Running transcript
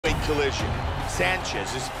collision.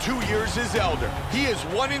 Sanchez is 2 years his elder. He is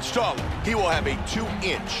 1 inch taller. He will have a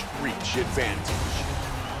 2-inch reach advantage.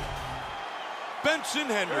 Benson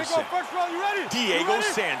Henderson. First round, you ready? Diego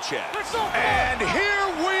Sanchez. And here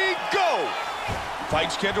we go.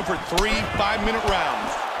 Fight scheduled for 3 5-minute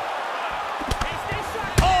rounds.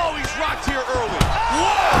 Oh, he's rocked here early.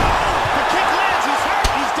 Whoa! The kick lands, he's hurt,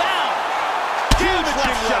 he's down. Huge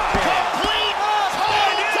left shot. Complete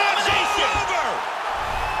total domination.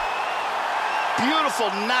 Beautiful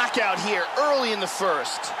knockout here early in the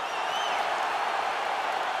first.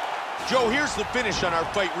 Joe, here's the finish on our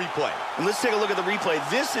fight replay. And let's take a look at the replay.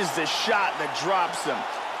 This is the shot that drops him.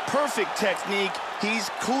 Perfect technique. He's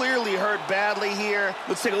clearly hurt badly here.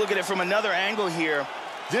 Let's take a look at it from another angle here.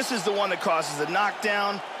 This is the one that causes the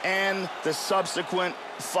knockdown and the subsequent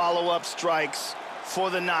follow-up strikes for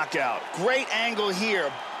the knockout. Great angle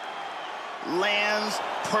here. Lands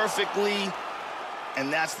perfectly,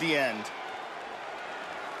 and that's the end.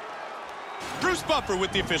 Bruce Buffer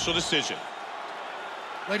with the official decision.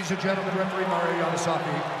 Ladies and gentlemen, referee Mario Yamasaki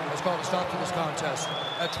has called a stop to this contest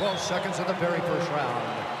at 12 seconds of the very first round,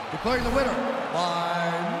 declaring the winner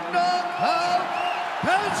by knockout,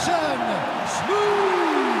 Benson